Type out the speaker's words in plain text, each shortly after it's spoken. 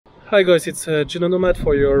Hi guys, it's Judo Nomad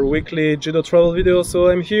for your weekly judo travel video. So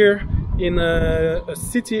I'm here in a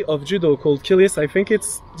city of judo called Kilis. I think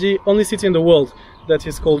it's the only city in the world that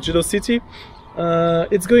is called Judo City.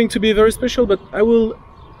 It's going to be very special, but I will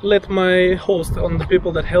let my host and the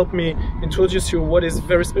people that help me introduce you what is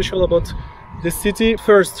very special about this city.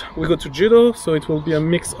 First, we go to judo, so it will be a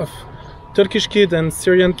mix of Turkish kids and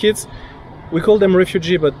Syrian kids. We call them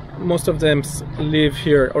refugee, but most of them live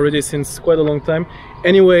here already since quite a long time.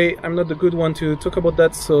 Anyway, I'm not the good one to talk about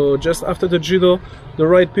that, so just after the judo, the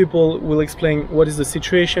right people will explain what is the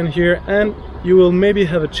situation here, and you will maybe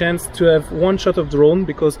have a chance to have one shot of drone,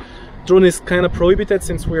 because drone is kind of prohibited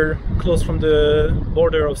since we're close from the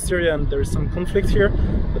border of Syria and there is some conflict here,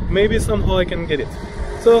 but maybe somehow I can get it.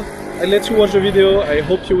 So I let you watch the video. I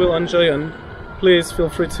hope you will enjoy, and please feel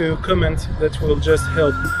free to comment. That will just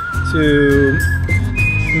help to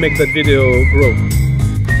make that video grow.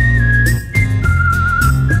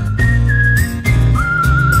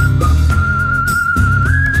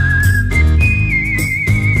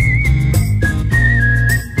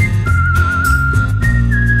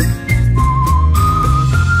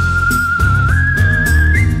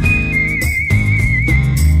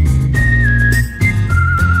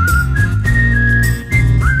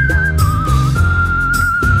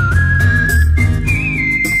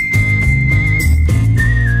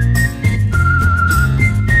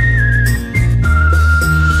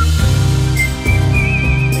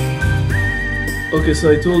 Okay,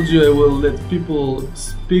 so I told you I will let people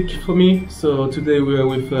speak for me. So today we are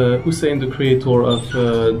with Hussein, the creator of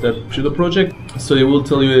that judo project. So he will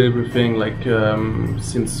tell you everything, like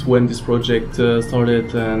since when this project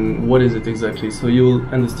started and what is it exactly. So you will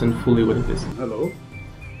understand fully what it is. Hello,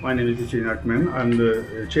 my name is emmene. I'm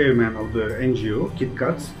the chairman of the NGO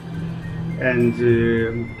KitKat.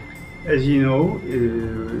 And as you know,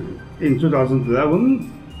 in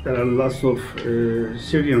 2011, there are lots of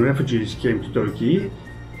Syrian refugees came to Turkey.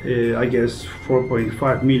 I guess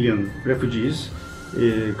 4.5 million refugees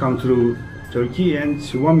come through Turkey, and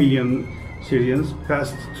 1 million Syrians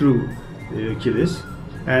passed through Kilis.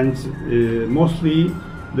 And mostly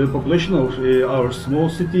the population of our small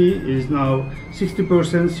city is now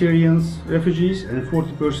 60% Syrians refugees and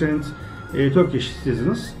 40% Turkish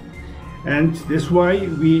citizens. And that's why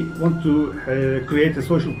we want to create a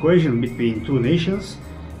social cohesion between two nations.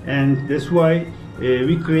 And that's why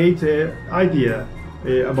we create an idea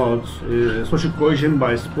about social cohesion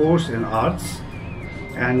by sports and arts.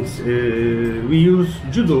 And we use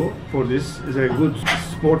judo for this as a good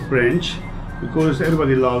sport branch, because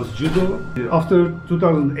everybody loves judo. After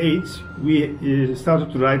 2008, we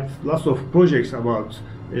started to write lots of projects about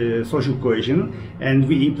social cohesion, and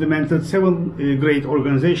we implemented 7 great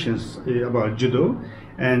organizations about judo.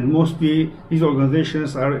 And mostly these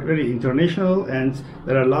organizations are very international, and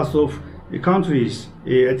there are lots of countries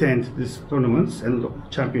attend these tournaments and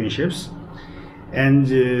championships. And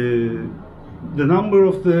the number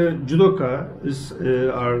of the judokas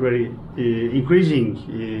are very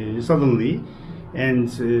increasing suddenly.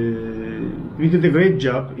 And we did a great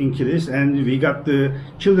job in Kilis, and we got the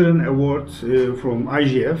Children Award from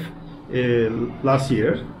IGF last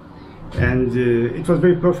year. And it was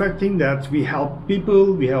very perfecting that we help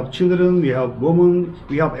people, we help children, we help women,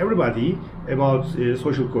 we help everybody about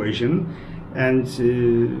social cohesion. And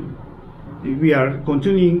we are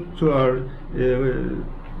continuing to our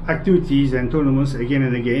activities and tournaments again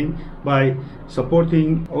and again by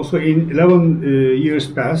supporting. Also in 11 years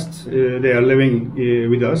past, they are living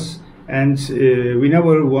with us, and we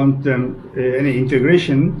never want them any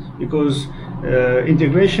integration, because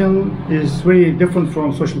integration is very different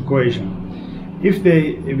from social cohesion. If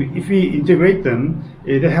we integrate them,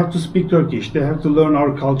 they have to speak Turkish, they have to learn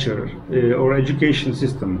our culture, our education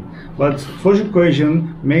system. But social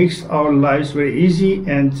cohesion makes our lives very easy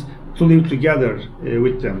and to live together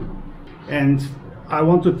with them. And I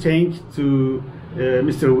want to thank to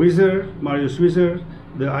Mr. Wizard, Marius Wizard,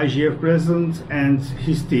 the IGF president, and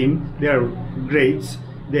his team. They are great.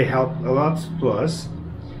 They help a lot to us.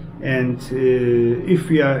 And if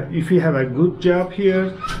we have a good job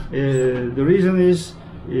here, the reason is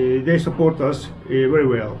they support us very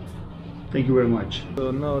well. Thank you very much.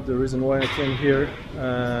 So now the reason why I came here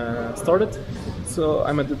started. So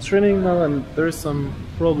I'm at the training now, and there is some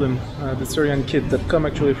problem. The Syrian kids that come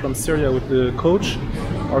actually from Syria with the coach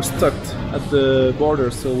are stuck at the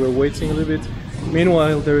border, so we're waiting a little bit.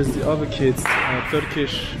 Meanwhile, there is the other kids,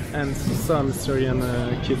 Turkish and some Syrian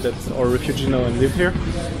kids that are refugee now and live here.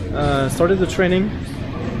 Started the training,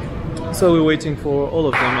 so we're waiting for all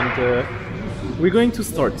of them, and we're going to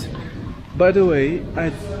start. By the way,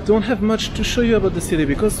 I don't have much to show you about the city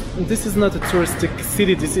because this is not a touristic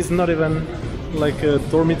city. This is not even like a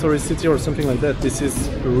dormitory city or something like that. This is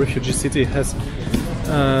a refugee city. It has,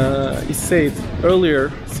 it said earlier,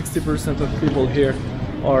 60% of people here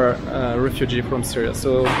are refugee from Syria.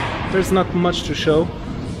 So there's not much to show,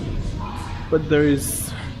 but there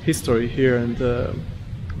is history here and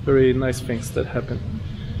very nice things that happen.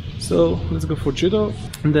 So let's go for Judo,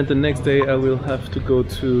 and then the next day I will have to go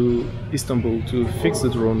to Istanbul to fix the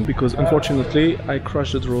drone because unfortunately I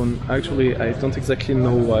crashed the drone. Actually, I don't exactly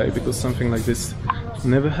know why, because something like this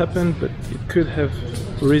never happened, but it could have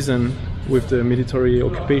risen with the military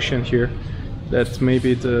occupation here, that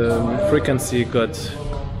maybe the frequency got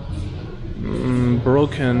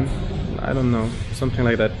broken, I don't know, something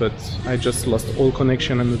like that, but I just lost all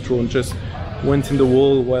connection and the drone just went in the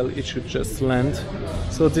wall while it should just land.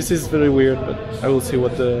 So this is very weird, but I will see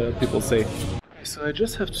what the people say. So I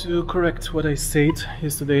just have to correct what I said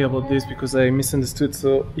yesterday about this because I misunderstood.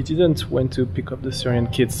 So he didn't went to pick up the Syrian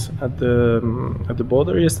kids at the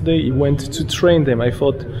border yesterday. He went to train them. I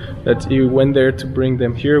thought that he went there to bring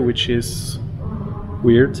them here, which is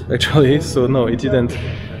weird actually. So no, he didn't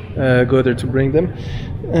go there to bring them.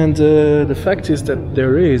 And the fact is that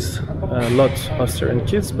there is a lot of Syrian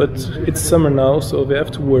kids, but it's summer now, so they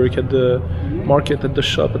have to work at the market, at the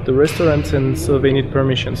shop, at the restaurant, and so they need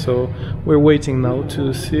permission. So we're waiting now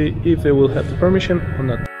to see if they will have the permission or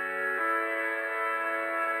not.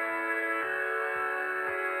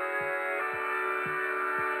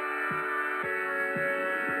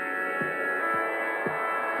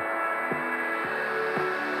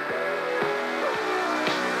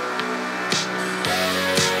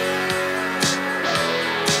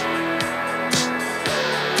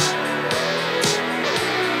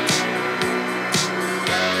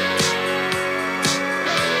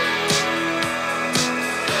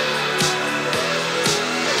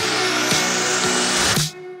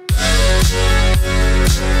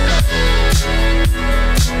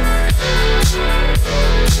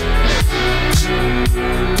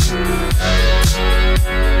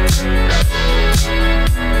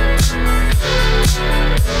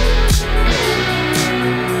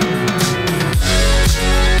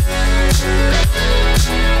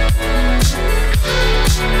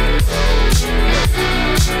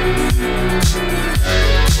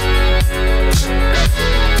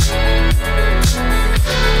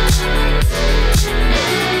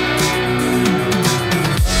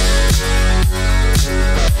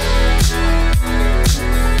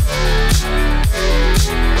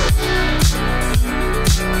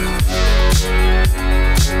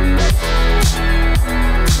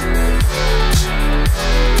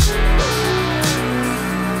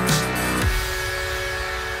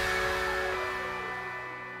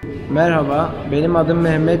 Merhaba, benim adım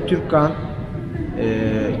Mehmet Türkkan.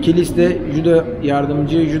 Kilis'te judo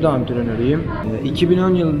yardımcı judo antrenörüyüm.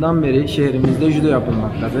 2010 yılından beri şehrimizde judo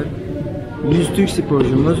yapılmaktadır. 100 Türk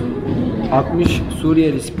sporcumuz, 60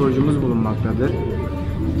 Suriyeli sporcumuz bulunmaktadır.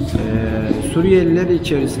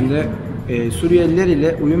 Suriyeliler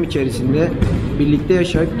ile uyum içerisinde birlikte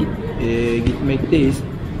yaşayıp gitmekteyiz.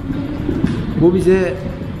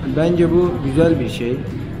 Bence bu güzel bir şey.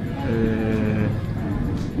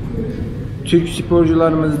 Türk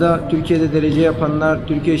sporcularımızda Türkiye'de derece yapanlar,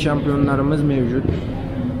 Türkiye şampiyonlarımız mevcut.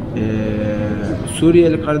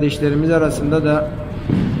 Suriyeli kardeşlerimiz arasında da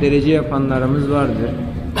derece yapanlarımız vardır.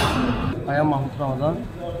 Ayağım Mahmut Ramazan,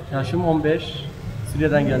 yaşım 15,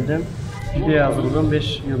 Suriye'den geldim. Judo'ya yazıldım,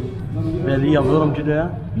 5 yıl belli yazıyorum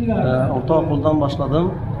Judo'ya. Ortaokuldan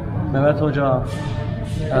başladım. Mehmet Hoca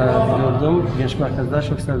gördüm, genç merkezde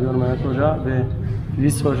çok seviyorum Mehmet Hoca ve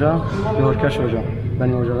Kilis Hoca ve Turkish Hoca.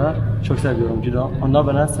 Benim hocalar çok seviyorum Judo. Onlar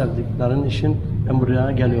bana sevdiklerin için ben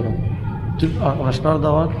buraya geliyorum. Türk arkadaşlar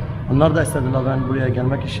da var. Onlar da istediler ben buraya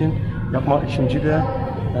gelmek için, yapmak için Judo.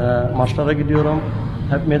 Maçlara gidiyorum.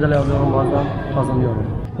 Hep medalya alıyorum, bazen kazanıyorum.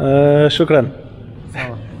 Shukran.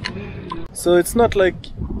 So it's not like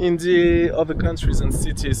in the other countries and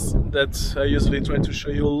cities that I usually try to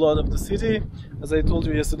show you a lot of the city. As I told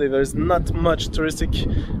you yesterday, there is not much touristic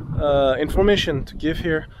information to give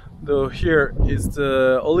here. Though here is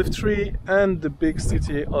the olive tree and the big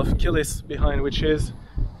city of Kilis behind, which is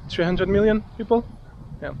 300 million people.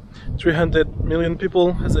 Yeah, 300 million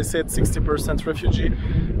people. As I said, 60% refugee,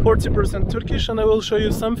 40% Turkish, and I will show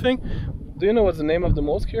you something. Do you know what's the name of the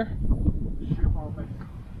mosque here?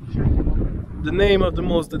 The name of the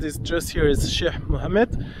mosque that is just here is Sheikh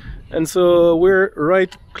Mohammed. And so we're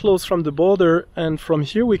right close from the border, and from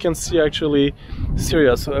here we can see actually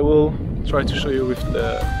Syria. So I will try to show you with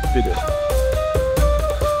the video.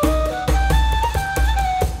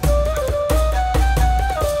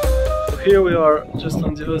 here we are just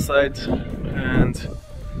on the other side, and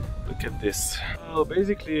look at this. So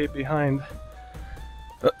basically behind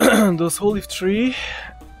those olive tree,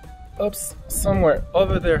 up somewhere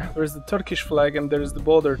over there's the Turkish flag, and there's the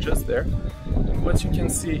border just there. And what you can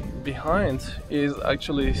see behind is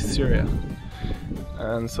actually Syria.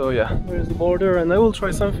 And so yeah, there's the border, and I will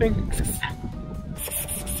try something.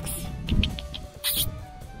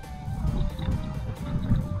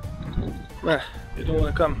 Nah, you don't want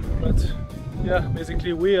to come, but yeah,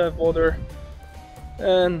 basically we have border,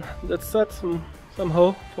 and that's that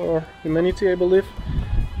somehow for humanity, I believe.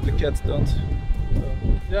 The cats don't. So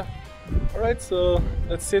yeah. Alright, so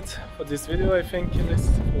that's it for this video. I think it was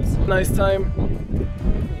a nice time,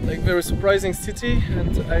 like very surprising city,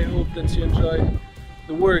 and I hope that you enjoy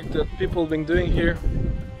the work that people been doing here.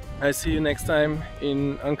 I see you next time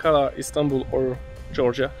in Ankara, Istanbul or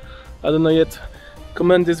Georgia. I don't know yet.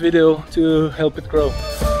 Comment this video to help it grow.